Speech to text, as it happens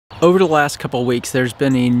Over the last couple of weeks, there's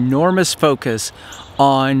been an enormous focus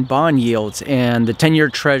on bond yields and the 10-year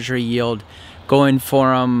Treasury yield going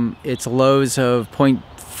from its lows of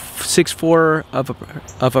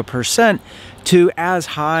 0.64% to as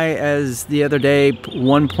high as the other day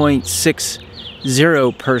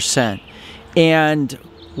 1.60%. And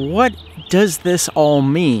what does this all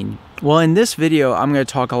mean? Well, in this video, I'm going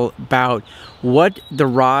to talk about what the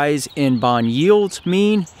rise in bond yields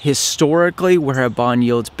mean historically, where have bond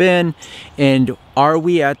yields been, and are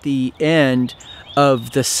we at the end of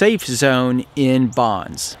the safe zone in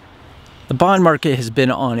bonds? The bond market has been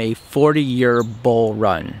on a 40-year bull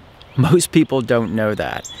run. Most people don't know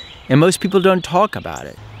that, and most people don't talk about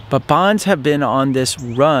it. But bonds have been on this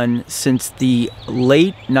run since the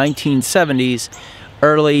late 1970s,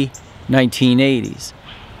 early 1980s.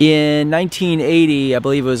 In 1980, I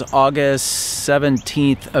believe it was August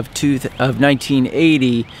 17th of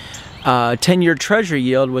 1980, 10-year Treasury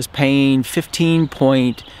yield was paying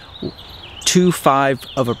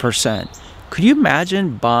 15.25%. Could you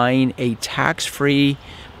imagine buying a tax-free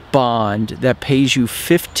bond that pays you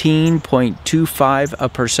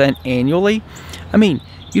 15.25% annually? I mean,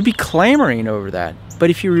 you'd be clamoring over that. But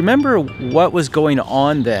if you remember what was going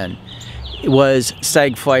on then, it was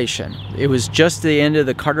stagflation. It was just the end of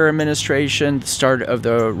the Carter administration, the start of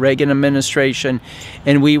the Reagan administration,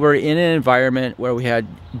 and we were in an environment where we had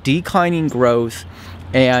declining growth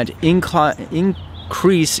and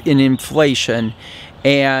increase in inflation,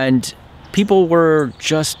 and people were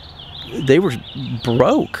just, they were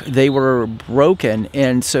broke. They were broken,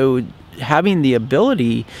 and so having the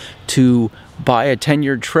ability to buy a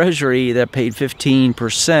 10-year Treasury that paid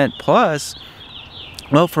 15% plus,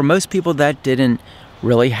 well, for most people, that didn't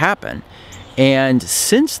really happen. And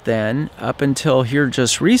since then, up until here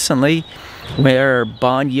just recently, where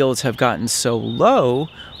bond yields have gotten so low,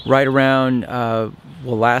 right around, well,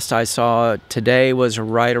 last I saw today was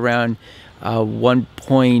right around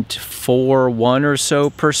 1.41 or so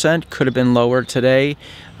percent, could have been lower today.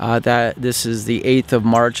 That this is the 8th of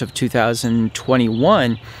March of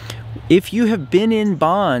 2021. If you have been in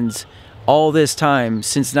bonds all this time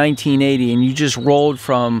since 1980 and you just rolled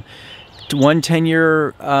from one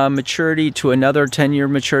 10-year maturity to another 10-year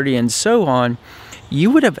maturity and so on,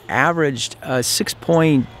 you would have averaged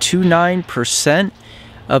 6.29%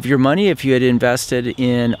 of your money if you had invested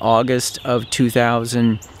in August of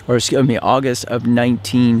 2000, or excuse me, August of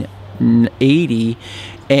 1980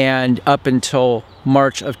 and up until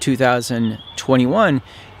March of 2021,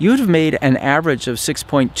 you would have made an average of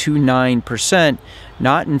 6.29%,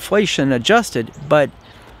 not inflation adjusted, but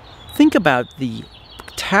think about the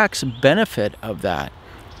tax benefit of that.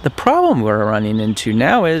 The problem we're running into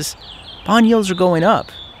now is bond yields are going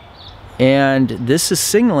up, and this is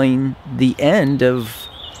signaling the end of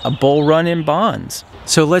a bull run in bonds.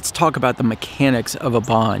 So let's talk about the mechanics of a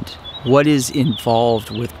bond. What is involved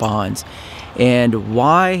with bonds, and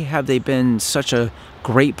why have they been such a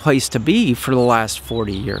great place to be for the last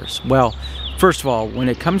 40 years? Well, first of all, when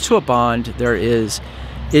it comes to a bond, it is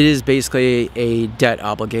basically a debt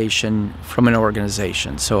obligation from an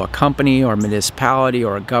organization. So a company or a municipality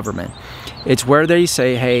or a government. It's where they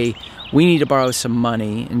say, hey, we need to borrow some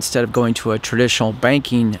money. Instead of going to a traditional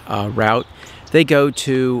banking route, they go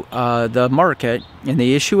to the market and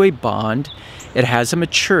they issue a bond. It has a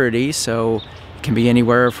maturity, so it can be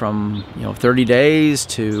anywhere from 30 days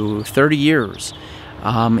to 30 years.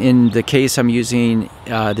 In the case I'm using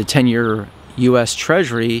the 10-year U.S.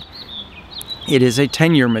 Treasury, it is a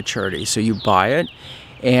 10-year maturity. So you buy it,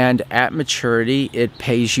 and at maturity, it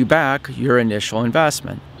pays you back your initial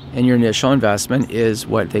investment. And your initial investment is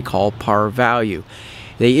what they call par value.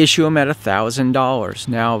 They issue them at $1,000.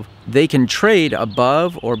 Now, they can trade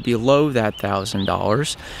above or below that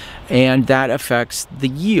 $1,000, and that affects the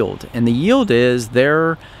yield. And the yield is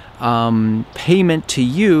their payment to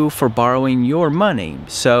you for borrowing your money.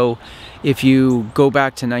 So if you go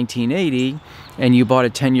back to 1980 and you bought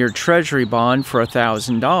a 10-year Treasury bond for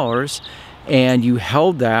 $1,000 and you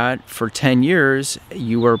held that for 10 years,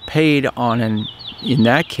 you were paid on in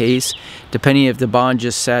that case, depending if the bond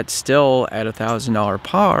just sat still at $1,000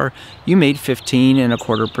 par, you made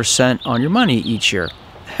 15.25% on your money each year.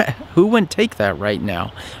 Who wouldn't take that right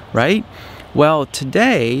now, right? Well,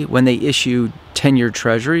 today, when they issue 10-year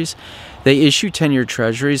Treasuries, they issue 10-year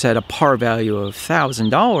Treasuries at a par value of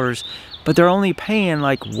 $1,000, but they're only paying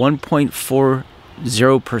like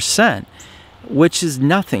 1.40%, which is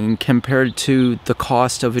nothing compared to the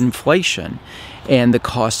cost of inflation and the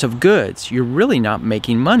cost of goods. You're really not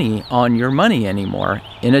making money on your money anymore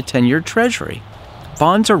in a 10-year Treasury.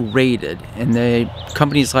 bonds are rated, and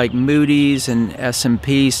companies like Moody's and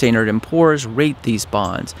S&P, Standard & Poor's, rate these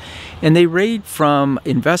bonds. And they rate from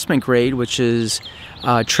investment grade, which is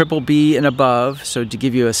triple B and above. So to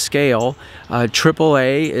give you a scale, triple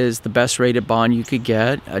A is the best rated bond you could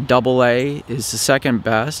get, a double A is the second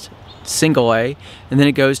best, single A, and then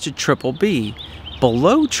it goes to triple B.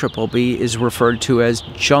 Below triple B is referred to as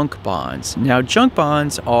junk bonds. Now, junk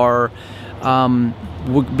bonds are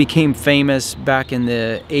became famous back in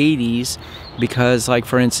the 80s because, like,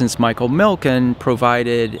 for instance, Michael Milken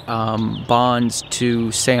provided bonds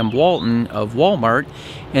to Sam Walton of Walmart,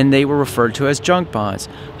 and they were referred to as junk bonds.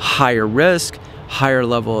 Higher risk, higher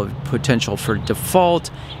level of potential for default,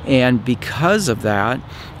 and because of that,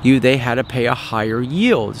 they had to pay a higher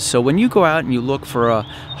yield. So when you go out and you look for a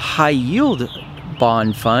high yield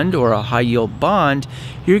bond fund or a high yield bond,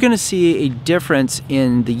 you're going to see a difference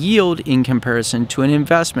in the yield in comparison to an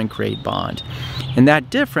investment grade bond. And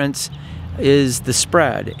that difference is the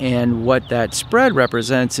spread. And what that spread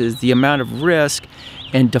represents is the amount of risk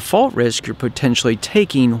and default risk you're potentially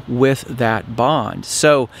taking with that bond.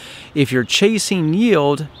 So if you're chasing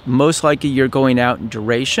yield, most likely you're going out in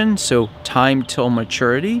duration, so time till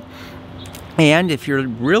maturity. And if you're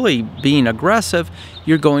really being aggressive,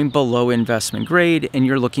 you're going below investment grade and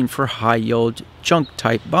you're looking for high yield junk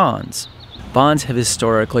type bonds. Bonds have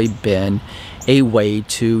historically been a way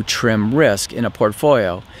to trim risk in a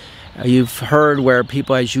portfolio. You've heard where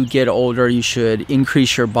people, as you get older, you should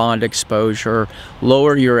increase your bond exposure,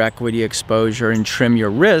 lower your equity exposure, and trim your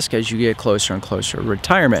risk as you get closer and closer to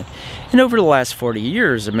retirement. And over the last 40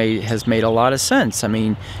 years, it has made a lot of sense. I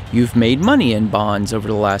mean, you've made money in bonds over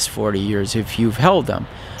the last 40 years if you've held them.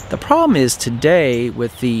 The problem is today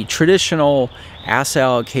with the traditional asset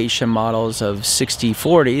allocation models of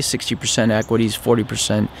 60-40, 60% equities,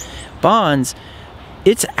 40% bonds,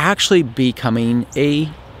 it's actually becoming a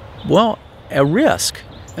risk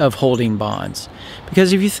of holding bonds.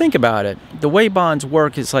 Because if you think about it, the way bonds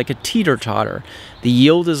work is like a teeter-totter. The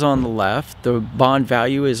yield is on the left, the bond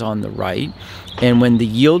value is on the right, and when the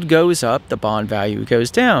yield goes up, the bond value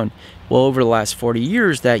goes down. Well, over the last 40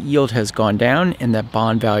 years, that yield has gone down and that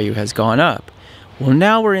bond value has gone up. Well,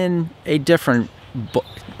 now we're in a different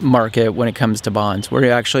market when it comes to bonds.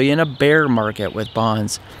 We're actually in a bear market with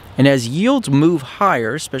bonds. And as yields move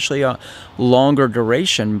higher, especially longer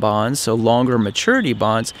duration bonds, so longer maturity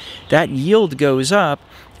bonds, that yield goes up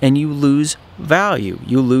and you lose value.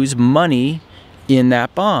 You lose money in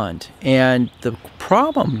that bond. And the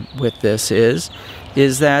problem with this is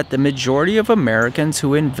that the majority of Americans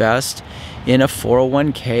who invest in a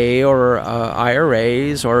 401k or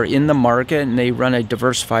IRAs or in the market and they run a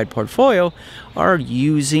diversified portfolio are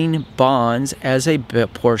using bonds as a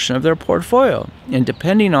portion of their portfolio. And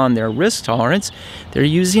depending on their risk tolerance, they're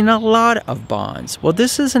using a lot of bonds. Well,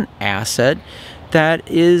 this is an asset that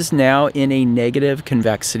is now in a negative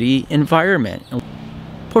convexity environment.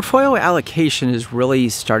 Portfolio allocation is really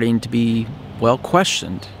starting to be well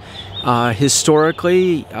questioned.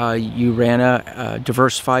 Historically, you ran a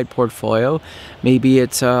diversified portfolio. Maybe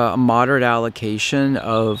it's a moderate allocation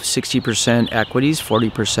of 60% equities,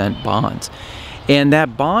 40% bonds. And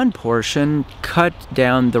that bond portion cut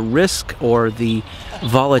down the risk or the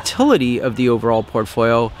volatility of the overall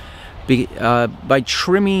portfolio by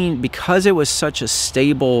trimming, because it was such a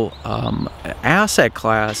stable asset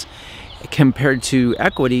class compared to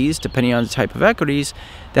equities, depending on the type of equities.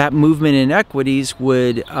 That movement in equities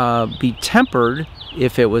would be tempered.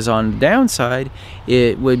 If it was on the downside,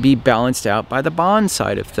 it would be balanced out by the bond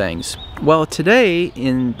side of things. Well, today,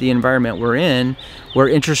 in the environment we're in, where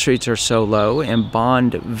interest rates are so low and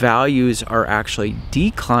bond values are actually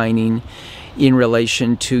declining in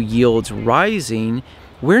relation to yields rising,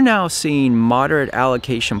 we're now seeing moderate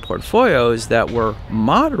allocation portfolios that were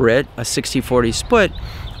moderate, a 60-40 split,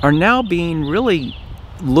 are now being really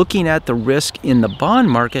looking at the risk in the bond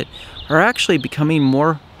market, are actually becoming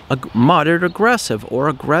more moderate aggressive or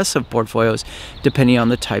aggressive portfolios depending on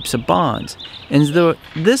the types of bonds. And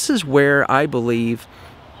this is where I believe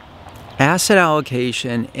asset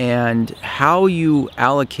allocation and how you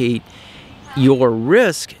allocate your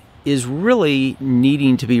risk is really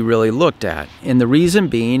needing to be really looked at. And the reason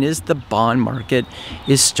being is the bond market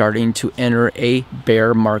is starting to enter a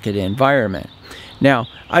bear market environment. Now,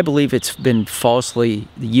 I believe the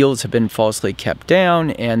yields have been falsely kept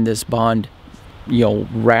down, and this bond,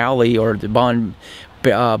 rally or the bond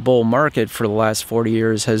bull market for the last 40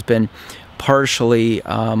 years has been partially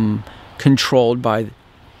controlled by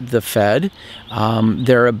the Fed.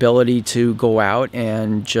 Their ability to go out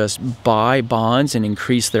and just buy bonds and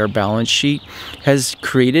increase their balance sheet has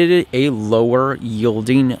created a lower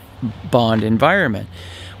yielding bond environment.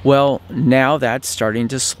 Well, now that's starting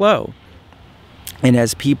to slow. And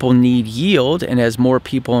as people need yield, and as more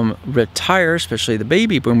people retire, especially the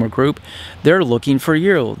baby boomer group, they're looking for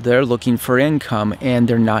yield, they're looking for income, and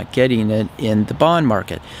they're not getting it in the bond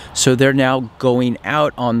market. So they're now going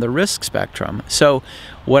out on the risk spectrum. So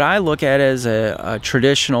what I look at as a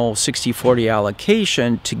traditional 60-40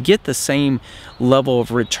 allocation, to get the same level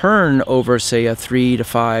of return over, say, a 3 to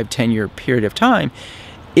 5, 10-year period of time,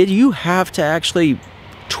 you have to actually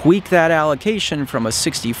tweak that allocation from a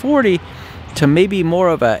 60-40 to maybe more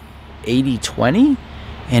of a 80-20,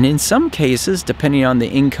 and in some cases, depending on the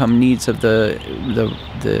income needs of the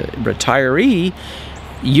retiree,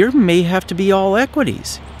 you may have to be all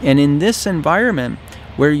equities. And in this environment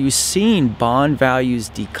where you're seeing bond values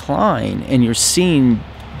decline and you're seeing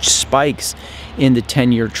spikes in the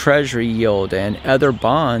 10-year treasury yield and other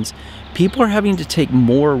bonds, people are having to take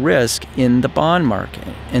more risk in the bond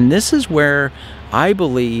market. And this is where I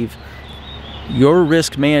believe your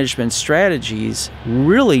risk management strategies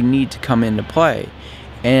really need to come into play.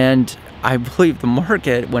 And I believe the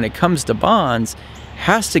market, when it comes to bonds,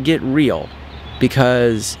 has to get real,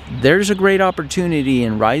 because there's a great opportunity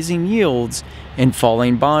in rising yields and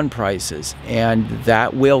falling bond prices, and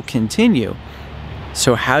that will continue.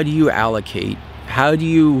 So how do you allocate? How do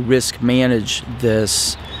you risk manage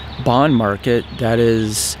this bond market that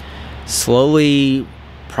is slowly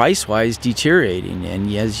price-wise deteriorating? And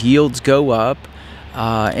as yields go up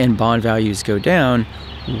and bond values go down,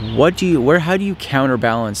 how do you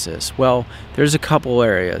counterbalance this? Well, there's a couple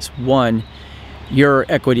areas. One, your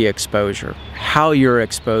equity exposure. How you're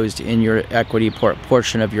exposed in your equity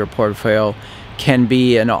portion of your portfolio can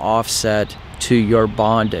be an offset to your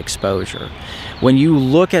bond exposure. When you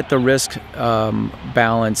look at the risk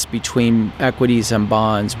balance between equities and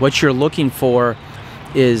bonds, what you're looking for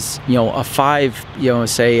is, a 5,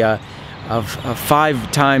 say a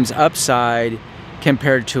 5 times upside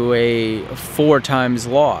compared to a 4 times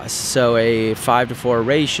loss, so a 5-to-4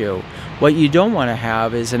 ratio. What you don't want to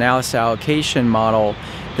have is an asset allocation model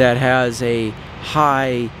that has a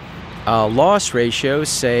high loss ratio.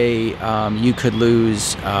 Say you could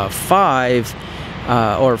lose 5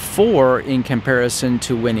 or 4 in comparison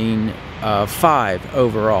to winning 5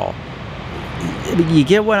 overall. You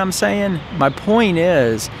get what I'm saying? My point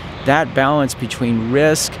is that balance between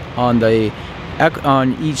risk on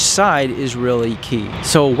each side is really key.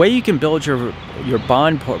 So a way you can build your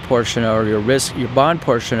bond portion or your bond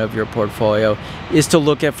portion of your portfolio is to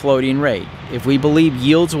look at floating rate. If we believe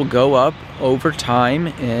yields will go up over time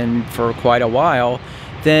and for quite a while,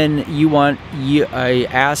 then you want a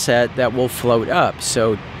asset that will float up.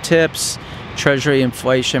 So TIPS, Treasury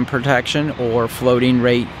inflation protection, or floating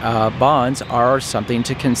rate bonds are something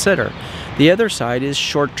to consider. The other side is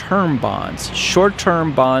short-term bonds.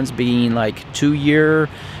 Short-term bonds being like 2-year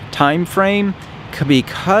time frame,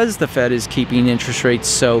 because the Fed is keeping interest rates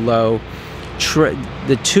so low.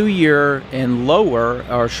 The 2-year and lower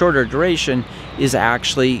or shorter duration is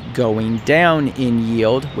actually going down in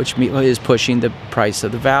yield, which is pushing the price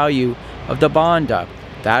of the value of the bond up.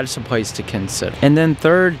 That's a place to consider. And then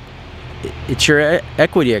third, it's your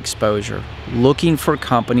equity exposure. Looking for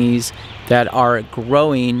companies that are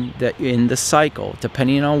growing in the cycle.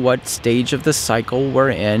 Depending on what stage of the cycle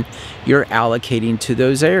we're in, you're allocating to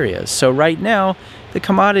those areas. So right now, the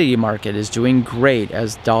commodity market is doing great.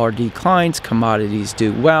 As dollar declines, commodities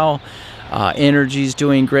do well. Energy's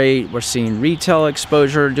doing great. We're seeing retail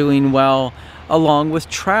exposure doing well, along with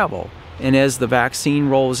travel. And as the vaccine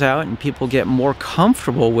rolls out and people get more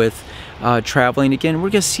comfortable with traveling again,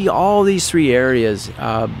 we're going to see all these 3 areas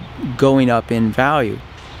going up in value.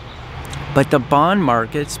 But the bond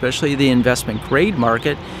market, especially the investment grade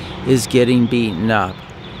market, is getting beaten up.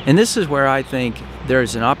 And this is where I think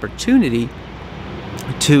there's an opportunity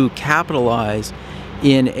to capitalize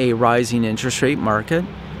in a rising interest rate market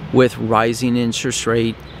with rising interest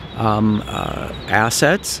rate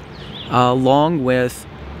assets, along with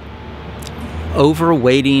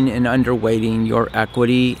overweighting and underweighting your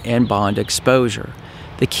equity and bond exposure.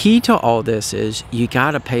 The key to all this is you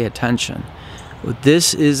got to pay attention.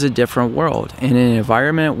 This is a different world. In an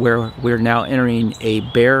environment where we're now entering a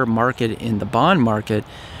bear market in the bond market,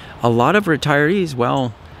 a lot of retirees,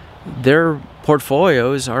 well, their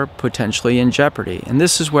portfolios are potentially in jeopardy. And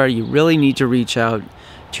this is where you really need to reach out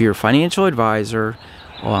to your financial advisor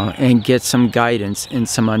and get some guidance and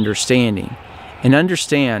some understanding. And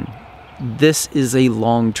understand, this is a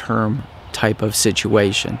long-term type of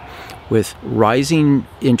situation with rising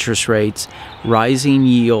interest rates, rising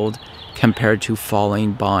yield compared to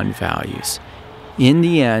falling bond values. In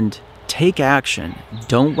the end, take action.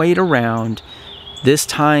 Don't wait around. This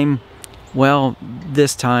time, well,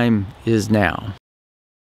 this time is now.